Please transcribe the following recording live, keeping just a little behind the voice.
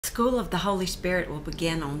School of the Holy Spirit will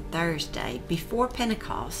begin on Thursday before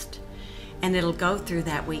Pentecost, and it'll go through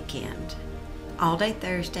that weekend. All day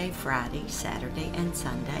Thursday, Friday, Saturday, and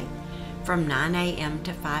Sunday from 9 a.m.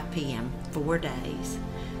 to 5 p.m., 4 days.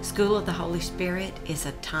 School of the Holy Spirit is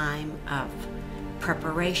a time of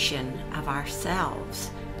preparation of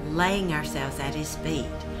ourselves, laying ourselves at His feet,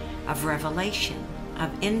 of revelation,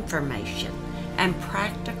 of information, and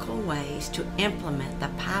practical ways to implement the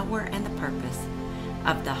power and the purpose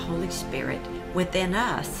of the Holy Spirit within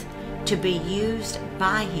us to be used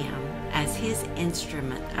by Him as His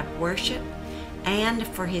instrument of worship and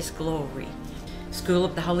for His glory. School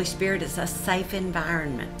of the Holy Spirit is a safe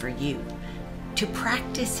environment for you to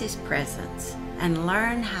practice His presence and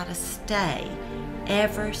learn how to stay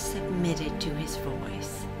ever submitted to His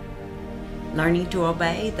voice. Learning to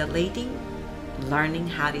obey the leading, learning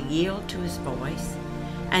how to yield to His voice,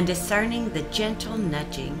 and discerning the gentle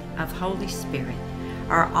nudging of Holy Spirit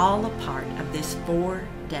are all a part of this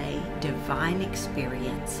 4-day divine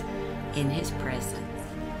experience in His presence.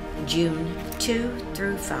 June 2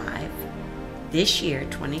 through 5, this year,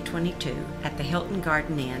 2022, at the Hilton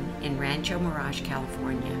Garden Inn in Rancho Mirage,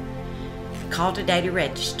 California. Call today to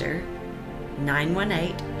register,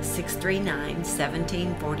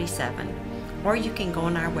 918-639-1747, or you can go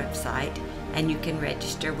on our website and you can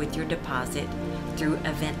register with your deposit through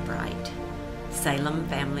Eventbrite,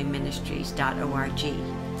 salemfamilyministries.org.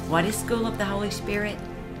 What is School of the Holy Spirit?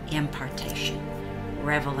 Impartation,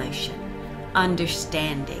 revelation,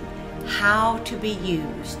 understanding how to be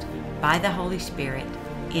used by the Holy Spirit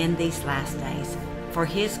in these last days for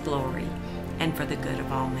His glory and for the good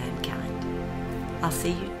of all mankind. I'll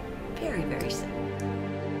see you very, very soon.